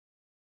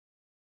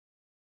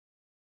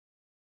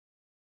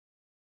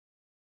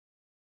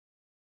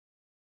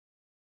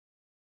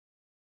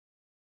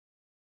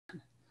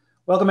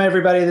Welcome,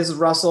 everybody. This is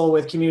Russell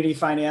with Community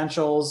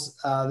Financials,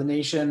 the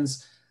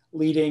nation's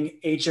leading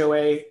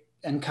HOA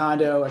and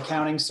condo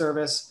accounting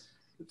service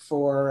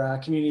for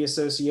community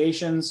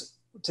associations.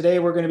 Today,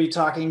 we're going to be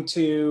talking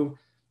to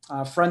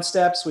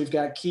Frontsteps. We've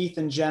got Keith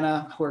and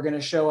Jenna who are going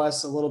to show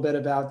us a little bit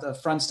about the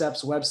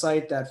Frontsteps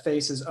website that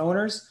faces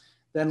owners.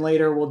 Then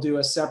later, we'll do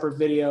a separate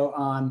video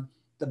on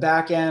the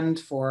back end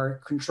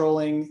for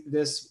controlling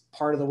this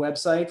part of the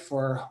website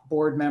for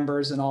board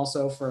members and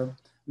also for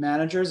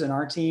managers in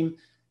our team.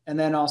 And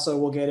then also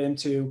we'll get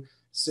into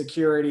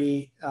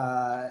security,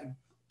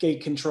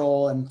 gate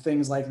control, and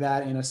things like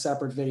that in a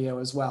separate video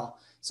as well.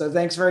 So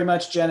thanks very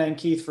much, Jenna and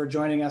Keith, for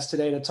joining us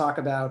today to talk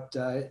about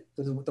the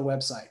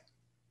website.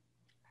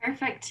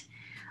 Perfect.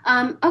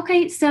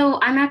 Okay, so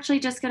I'm actually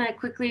just going to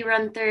quickly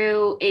run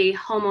through a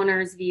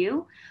homeowner's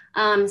view.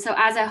 So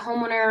as a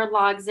homeowner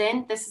logs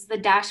in, this is the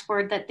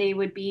dashboard that they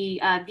would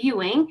be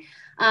viewing.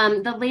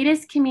 The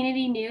latest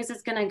community news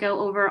is going to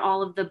go over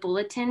all of the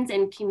bulletins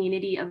and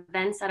community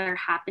events that are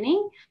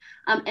happening.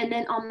 And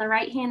then on the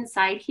right-hand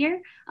side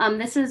here,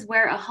 this is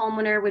where a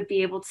homeowner would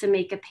be able to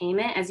make a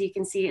payment. As you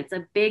can see, it's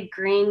a big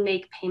green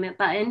make payment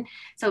button.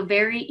 So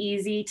very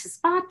easy to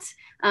spot.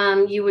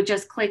 You would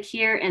just click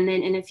here, and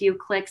then in a few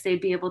clicks, they'd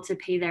be able to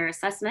pay their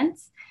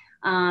assessments.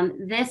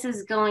 This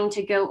is going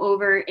to go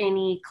over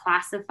any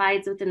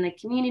classifieds within the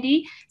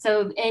community.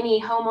 So if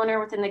any homeowner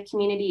within the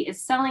community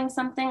is selling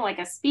something like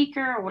a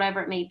speaker or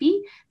whatever it may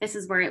be, this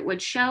is where it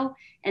would show.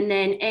 And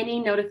then any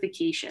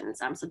notifications.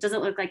 So it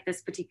doesn't look like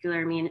this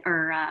particular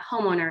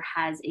homeowner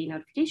has a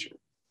notification.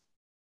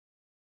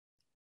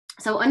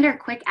 So under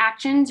quick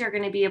actions, you're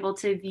going to be able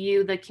to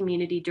view the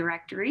community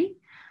directory.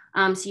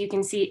 So you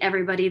can see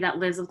everybody that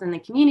lives within the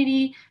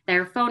community,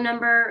 their phone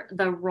number,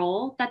 the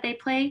role that they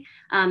play,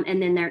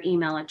 and then their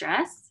email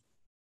address.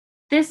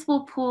 This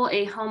will pull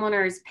a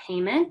homeowner's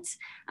payment.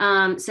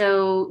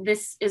 So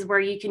this is where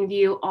you can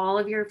view all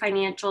of your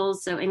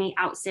financials. So any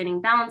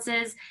outstanding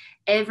balances,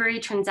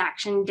 every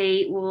transaction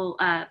date will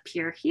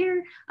appear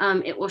here.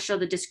 It will show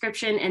the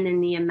description and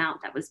then the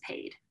amount that was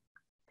paid.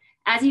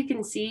 As you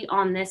can see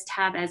on this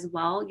tab as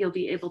well, you'll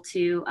be able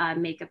to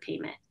make a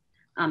payment.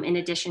 In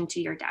addition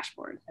to your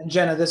dashboard. And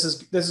Jenna, this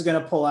is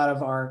going to pull out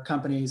of our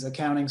company's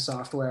accounting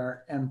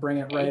software and bring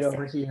it right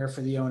over here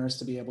for the owners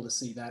to be able to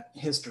see that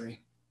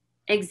history.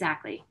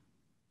 Exactly.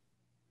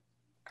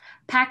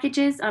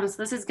 Packages. So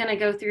this is going to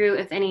go through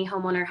if any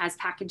homeowner has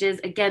packages.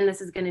 Again,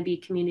 this is going to be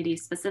community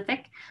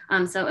specific.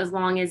 So as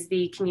long as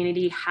the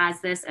community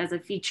has this as a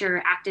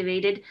feature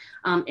activated,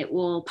 it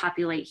will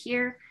populate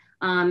here.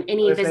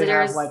 Any if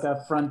visitors, they have like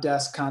a front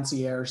desk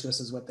concierge, this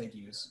is what they'd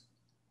use.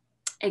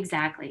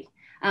 Exactly.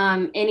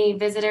 Any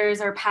visitors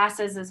or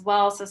passes as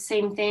well. So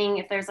same thing,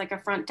 if there's like a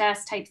front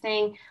desk type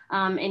thing,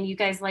 and you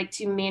guys like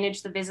to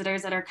manage the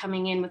visitors that are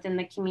coming in within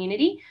the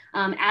community.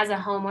 As a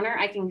homeowner,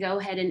 I can go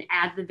ahead and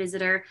add the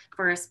visitor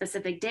for a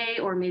specific day,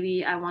 or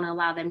maybe I want to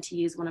allow them to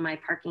use one of my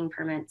parking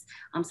permits.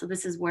 So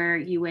this is where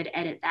you would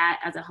edit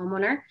that as a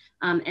homeowner.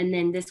 And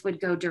then this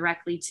would go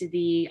directly to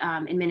the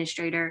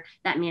administrator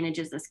that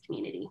manages this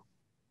community.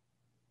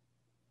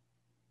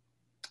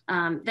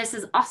 This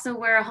is also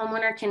where a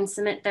homeowner can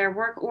submit their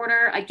work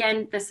order.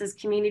 Again, this is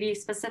community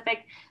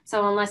specific.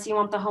 So unless you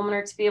want the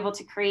homeowner to be able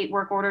to create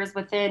work orders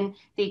within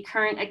the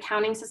current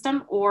accounting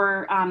system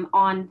or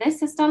on this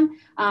system.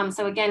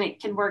 So again,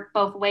 it can work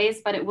both ways,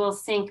 but it will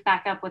sync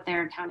back up with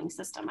their accounting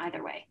system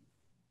either way.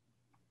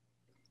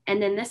 And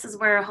then this is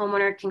where a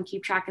homeowner can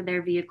keep track of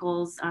their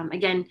vehicles.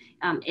 Again,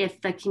 if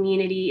the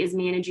community is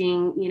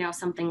managing,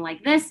 something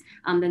like this,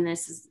 then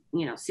this is,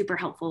 super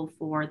helpful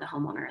for the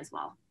homeowner as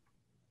well.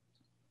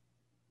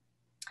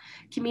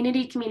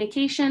 Community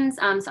communications.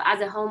 So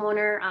as a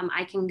homeowner,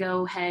 I can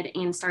go ahead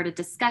and start a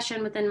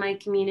discussion within my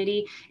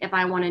community if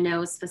I want to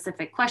know a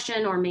specific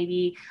question, or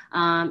maybe,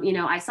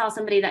 I saw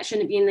somebody that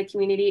shouldn't be in the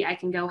community. I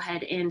can go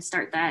ahead and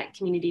start that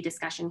community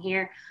discussion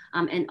here,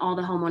 and all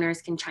the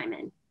homeowners can chime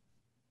in.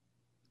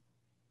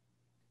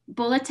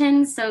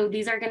 Bulletins, so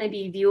these are going to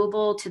be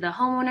viewable to the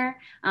homeowner.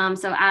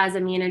 So as a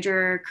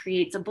manager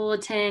creates a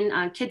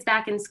bulletin, kids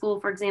back in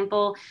school, for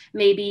example,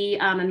 maybe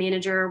a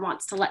manager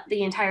wants to let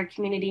the entire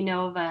community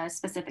know of a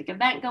specific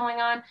event going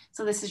on.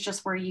 So this is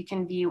just where you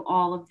can view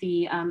all of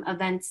the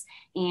events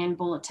and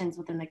bulletins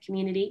within the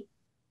community.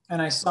 And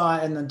I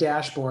saw in the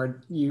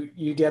dashboard,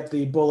 you get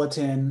the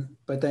bulletin,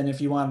 but then if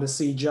you wanted to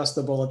see just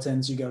the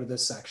bulletins, you go to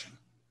this section.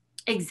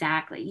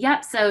 Exactly.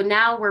 Yep. So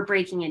now we're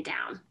breaking it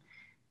down.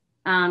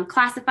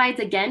 Classifieds,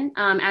 again,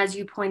 as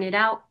you pointed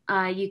out,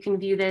 you can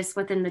view this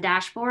within the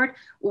dashboard,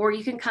 or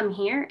you can come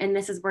here, and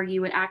this is where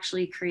you would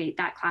actually create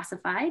that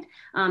classified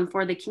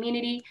for the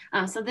community.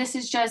 So this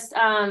is just,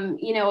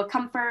 a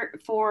comfort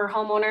for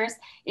homeowners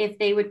if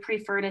they would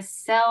prefer to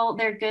sell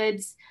their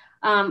goods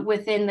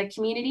within the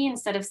community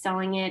instead of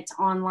selling it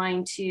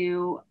online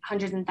to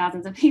hundreds and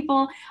thousands of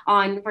people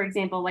on, for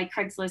example, like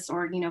Craigslist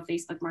or,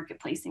 Facebook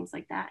Marketplace, things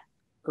like that.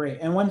 Great.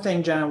 And one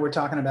thing, Jenna, we're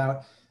talking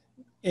about,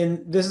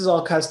 And this is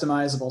all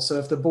customizable. So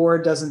if the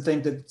board doesn't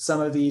think that some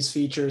of these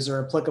features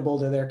are applicable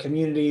to their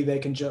community, they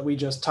can we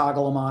just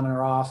toggle them on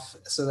or off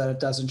so that it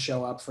doesn't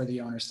show up for the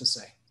owners to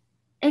see.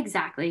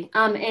 Exactly.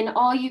 And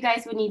all you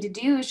guys would need to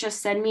do is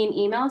just send me an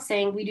email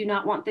saying we do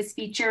not want this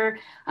feature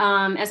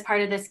as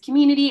part of this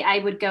community. I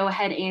would go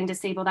ahead and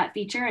disable that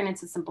feature, and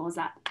it's as simple as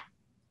that.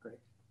 Great.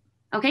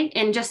 Okay,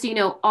 and just so you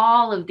know,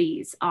 all of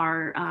these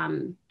are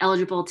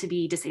eligible to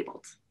be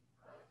disabled.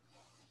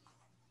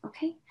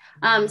 Okay.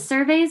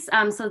 Surveys.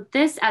 So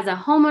this, as a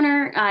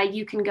homeowner,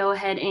 you can go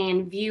ahead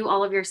and view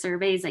all of your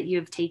surveys that you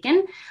have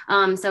taken.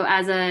 So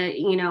as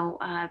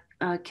a,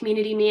 a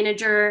community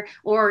manager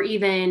or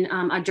even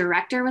a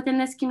director within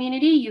this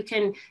community, you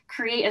can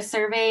create a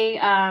survey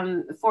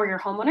for your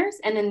homeowners,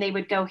 and then they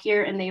would go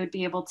here and they would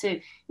be able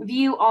to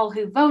view all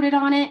who voted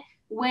on it,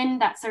 when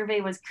that survey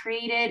was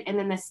created, and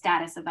then the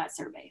status of that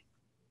survey.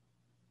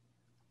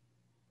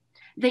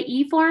 The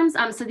e-forms,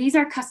 so these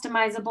are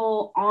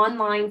customizable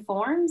online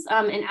forms.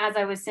 And as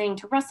I was saying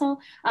to Russell,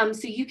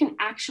 so you can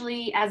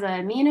actually, as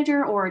a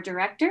manager or a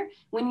director,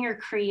 when you're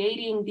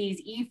creating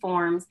these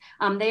e-forms,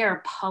 they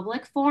are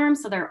public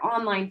forms, so they're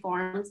online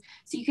forms.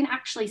 So you can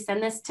actually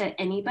send this to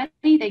anybody.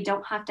 They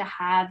don't have to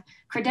have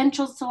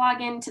credentials to log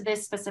into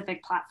this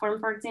specific platform,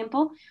 for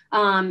example.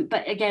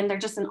 But again, they're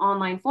just an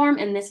online form,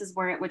 and this is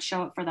where it would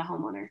show up for the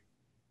homeowner.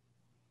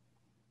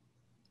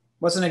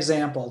 What's an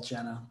example,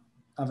 Jenna,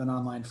 of an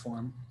online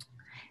form?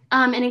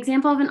 An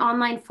example of an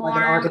online form.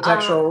 Like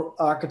an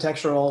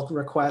architectural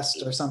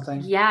request or something?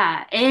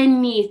 Yeah,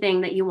 anything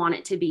that you want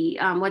it to be.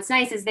 What's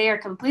nice is they are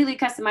completely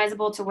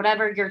customizable to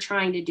whatever you're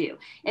trying to do.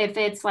 If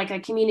it's like a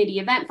community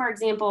event, for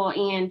example,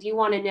 and you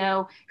want to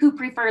know who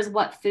prefers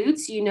what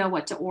foods, so you know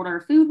what to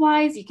order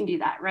food-wise, you can do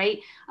that, right?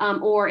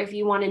 Or if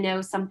you want to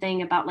know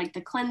something about like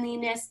the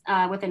cleanliness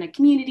within a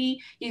community,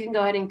 you can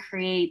go ahead and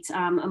create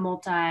a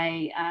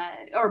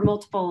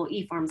multiple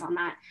e-forms on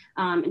that,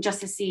 just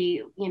to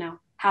see,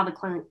 how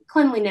the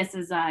cleanliness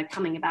is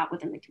coming about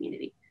within the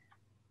community.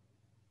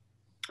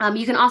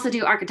 You can also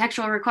do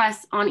architectural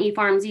requests on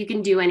e-forms. You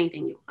can do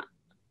anything you want.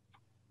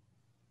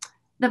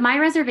 The My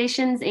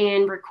Reservations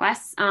and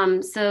requests.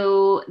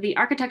 So the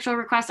architectural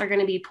requests are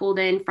going to be pulled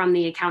in from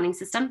the accounting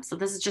system. So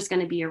this is just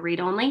going to be a read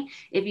only.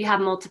 If you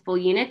have multiple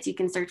units, you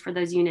can search for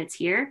those units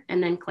here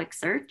and then click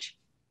search.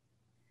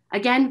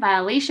 Again,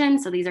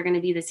 violations, so these are going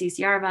to be the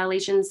CCR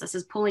violations. This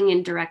is pulling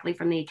in directly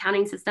from the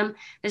accounting system.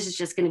 This is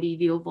just going to be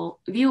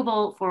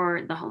viewable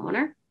for the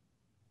homeowner.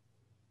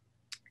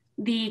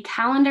 The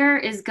calendar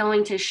is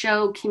going to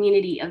show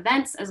community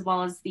events as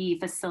well as the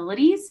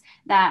facilities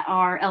that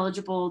are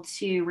eligible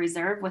to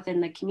reserve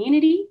within the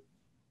community.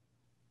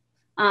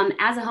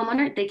 As a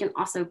homeowner, they can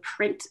also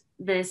print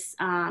this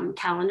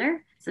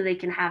calendar so they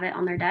can have it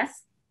on their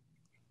desk.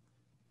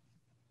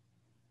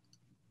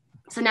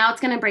 So now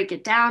it's going to break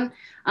it down.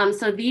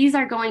 So these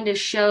are going to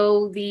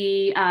show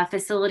the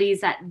facilities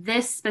that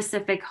this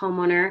specific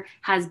homeowner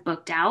has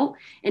booked out.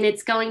 And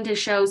it's going to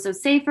show, so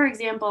say for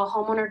example, a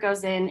homeowner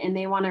goes in and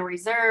they want to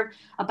reserve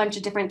a bunch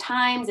of different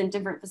times and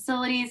different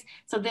facilities.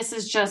 So this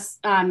is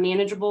just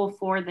manageable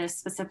for this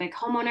specific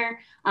homeowner.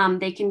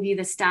 They can view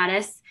the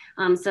status.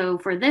 So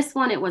for this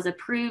one, it was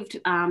approved,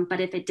 but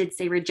if it did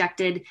say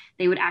rejected,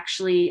 they would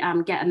actually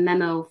get a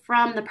memo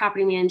from the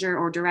property manager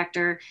or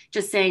director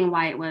just saying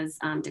why it was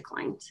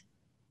declined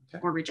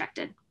or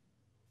rejected.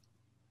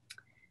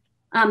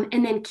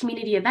 And then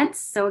community events.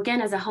 So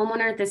again, as a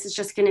homeowner, this is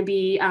just going to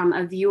be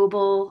a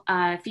viewable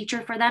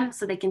feature for them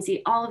so they can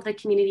see all of the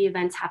community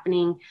events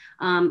happening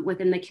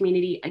within the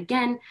community.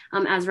 Again,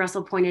 as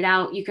Russell pointed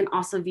out, you can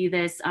also view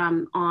this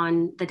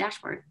on the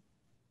dashboard.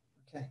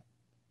 Okay.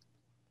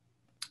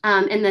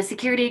 And the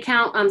security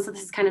account, so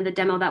this is kind of the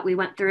demo that we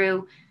went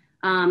through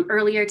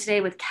earlier today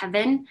with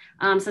Kevin.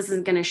 So this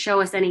isn't going to show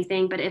us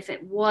anything, but if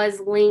it was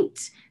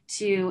linked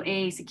to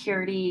a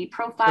security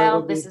profile,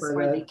 so this is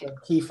where they could.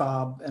 Key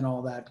fob and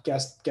all that,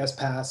 guest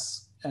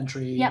pass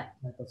entry. Yep.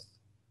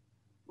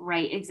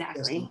 Right,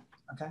 exactly. System.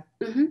 Okay.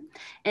 Mm-hmm.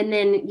 And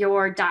then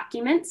your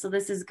documents. So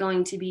this is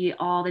going to be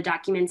all the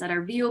documents that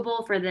are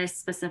viewable for this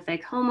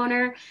specific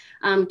homeowner.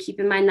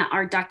 Keep in mind that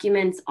our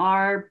documents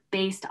are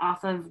based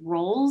off of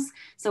roles.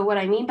 So what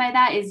I mean by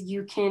that is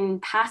you can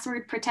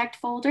password protect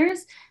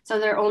folders. So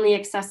they're only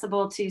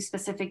accessible to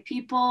specific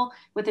people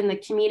within the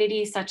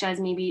community, such as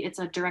maybe it's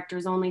a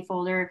directors only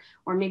folder,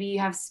 or maybe you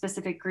have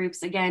specific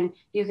groups. Again,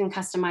 you can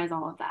customize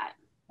all of that.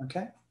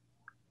 Okay.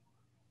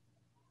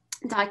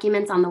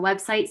 Documents on the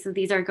website. So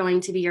these are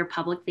going to be your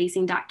public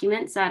facing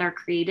documents that are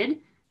created.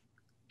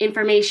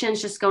 Information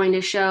is just going to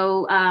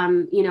show,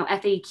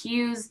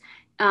 FAQs.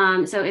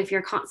 So if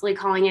you're constantly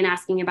calling in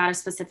asking about a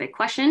specific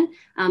question,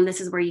 this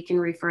is where you can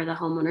refer the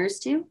homeowners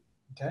to.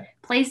 Okay.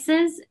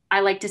 Places, I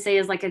like to say,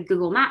 is like a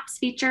Google Maps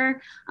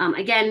feature.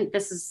 Again,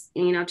 this is,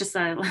 just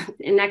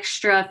an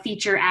extra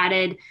feature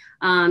added.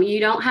 You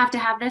don't have to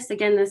have this.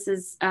 Again, this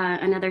is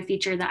another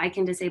feature that I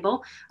can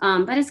disable,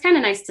 but it's kind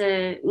of nice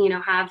to,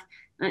 have,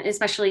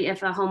 especially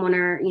if a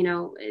homeowner,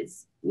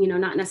 is,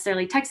 not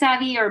necessarily tech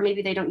savvy, or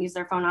maybe they don't use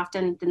their phone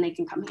often, then they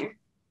can come here.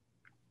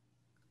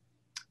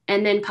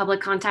 And then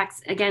public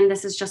contacts. Again,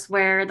 this is just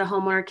where the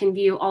homeowner can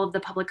view all of the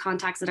public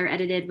contacts that are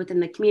edited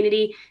within the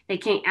community. They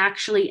can't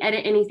actually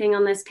edit anything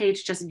on this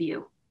page, just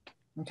view.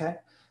 Okay.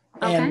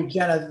 Okay. And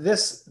Jenna,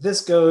 this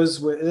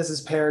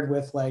is paired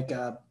with like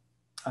a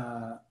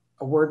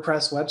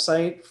WordPress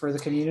website for the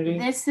community.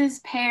 This is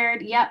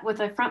paired, yep,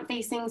 with a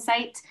front-facing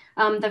site.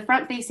 The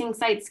front-facing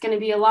site's going to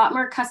be a lot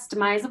more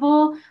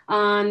customizable,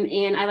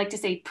 and I like to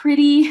say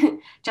pretty,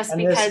 just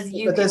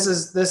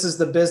because this is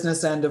the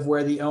business end of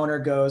where the owner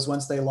goes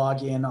once they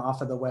log in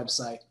off of the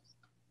website.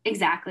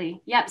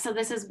 Exactly. Yep. So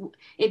this is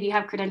if you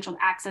have credentialed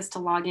access to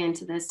log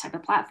into this type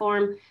of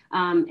platform,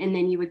 and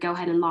then you would go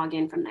ahead and log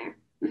in from there.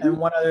 And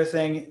one other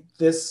thing,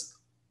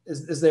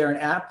 is there an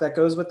app that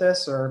goes with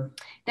this, or?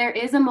 There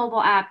is a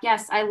mobile app.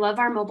 Yes, I love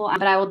our mobile app,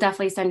 but I will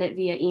definitely send it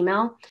via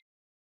email.